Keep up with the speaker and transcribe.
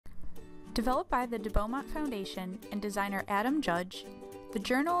Developed by the Beaumont Foundation and designer Adam Judge, the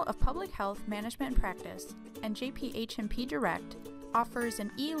Journal of Public Health Management and Practice and JPHMP Direct offers an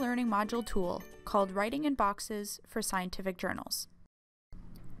e-learning module tool called Writing in Boxes for Scientific Journals.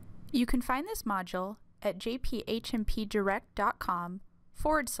 You can find this module at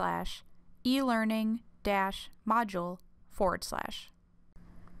jphmpdirect.com/elearning-module/.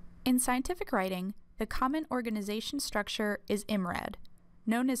 In scientific writing, the common organization structure is IMRAD,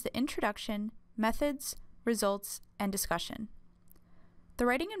 known as the Introduction, Methods, Results, and Discussion. The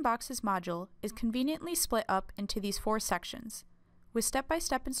Writing in Boxes module is conveniently split up into these 4 sections, with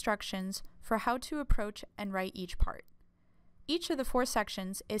step-by-step instructions for how to approach and write each part. Each of the 4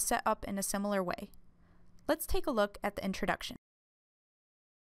 sections is set up in a similar way. Let's take a look at the introduction.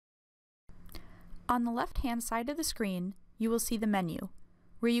 On the left-hand side of the screen, you will see the menu,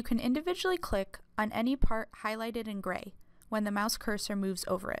 where you can individually click on any part highlighted in gray when the mouse cursor moves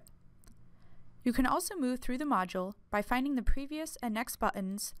over it. You can also move through the module by finding the previous and next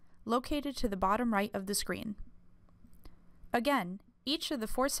buttons located to the bottom right of the screen. Again, each of the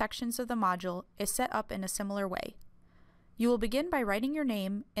 4 sections of the module is set up in a similar way. You will begin by writing your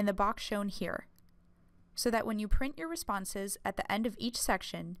name in the box shown here, so that when you print your responses at the end of each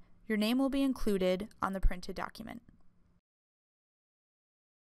section, your name will be included on the printed document.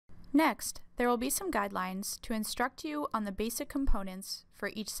 Next, there will be some guidelines to instruct you on the basic components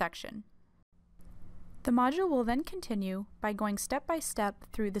for each section. The module will then continue by going step by step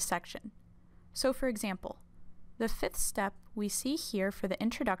through the section. So for example, the 5th step we see here for the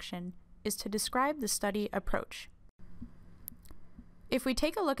introduction is to describe the study approach. If we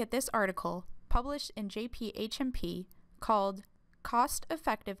take a look at this article published in JPHMP called Cost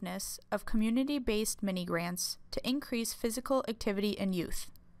Effectiveness of Community-Based Mini-Grants to Increase Physical Activity in Youth,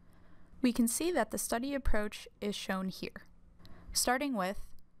 we can see that the study approach is shown here, starting with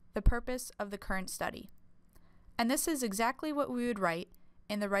the purpose of the current study. And this is exactly what we would write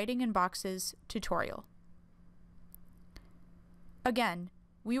in the Writing in Boxes tutorial. Again,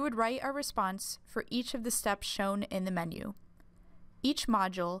 we would write our response for each of the steps shown in the menu. Each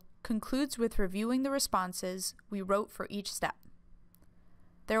module concludes with reviewing the responses we wrote for each step.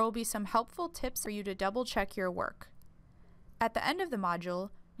 There will be some helpful tips for you to double-check your work. At the end of the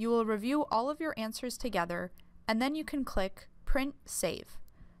module, you will review all of your answers together, and then you can click Print Save,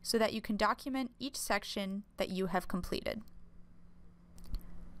 so that you can document each section that you have completed.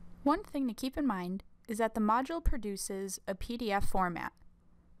 One thing to keep in mind is that the module produces a PDF format.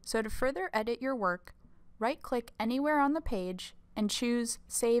 So to further edit your work, right-click anywhere on the page and choose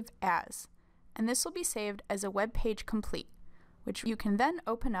Save As, and this will be saved as a web page complete, which you can then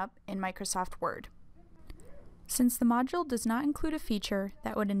open up in Microsoft Word. Since the module does not include a feature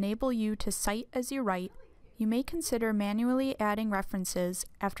that would enable you to cite as you write, you may consider manually adding references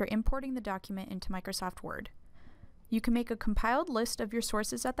after importing the document into Microsoft Word. You can make a compiled list of your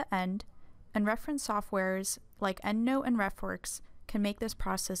sources at the end, and reference softwares like EndNote and RefWorks can make this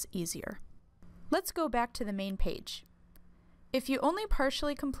process easier. Let's go back to the main page. If you only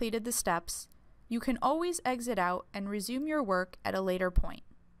partially completed the steps, you can always exit out and resume your work at a later point.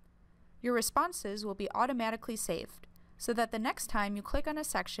 Your responses will be automatically saved, so that the next time you click on a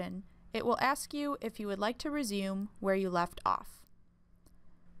section, it will ask you if you would like to resume where you left off.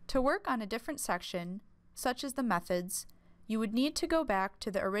 To work on a different section, such as the methods, you would need to go back to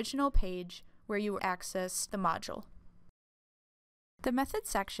the original page where you accessed the module. The methods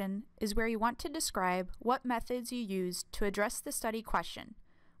section is where you want to describe what methods you used to address the study question,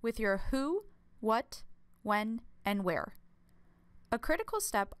 with your who, what, when, and where. A critical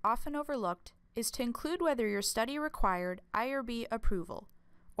step often overlooked is to include whether your study required IRB approval,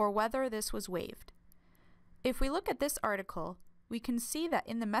 or whether this was waived. If we look at this article, we can see that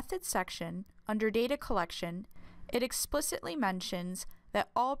in the methods section, under data collection, it explicitly mentions that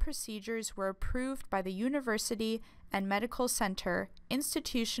all procedures were approved by the University and Medical Center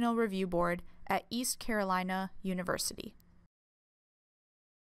Institutional Review Board at East Carolina University.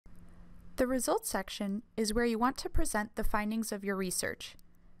 The results section is where you want to present the findings of your research,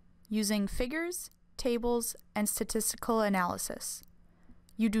 using figures, tables, and statistical analysis.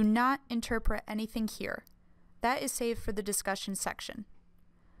 You do not interpret anything here. That is saved for the discussion section.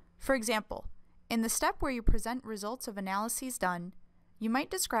 For example, in the step where you present results of analyses done, you might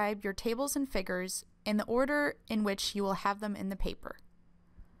describe your tables and figures in the order in which you will have them in the paper.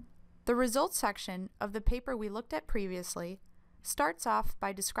 The results section of the paper we looked at previously starts off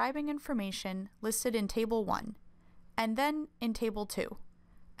by describing information listed in Table 1, and then in Table 2,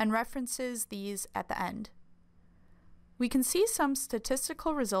 and references these at the end. We can see some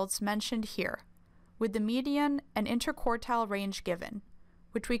statistical results mentioned here, with the median and interquartile range given,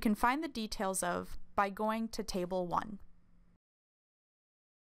 which we can find the details of by going to Table 1.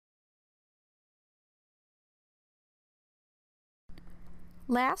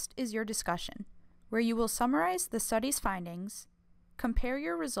 Last is your discussion, where you will summarize the study's findings, compare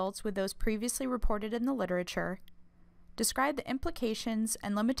your results with those previously reported in the literature, describe the implications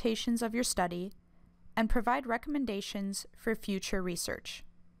and limitations of your study, and provide recommendations for future research.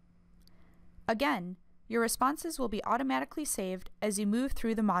 Again, your responses will be automatically saved as you move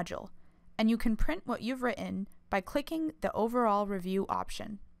through the module, and you can print what you've written by clicking the Overall Review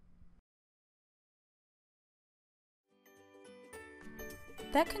option.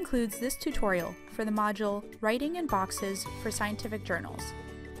 That concludes this tutorial for the module Writing in Boxes for Scientific Journals,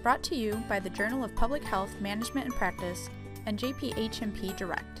 brought to you by the Journal of Public Health Management and Practice and JPHMP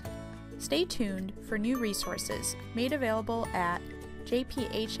Direct. Stay tuned for new resources made available at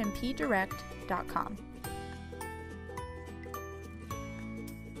jphmpdirect.com.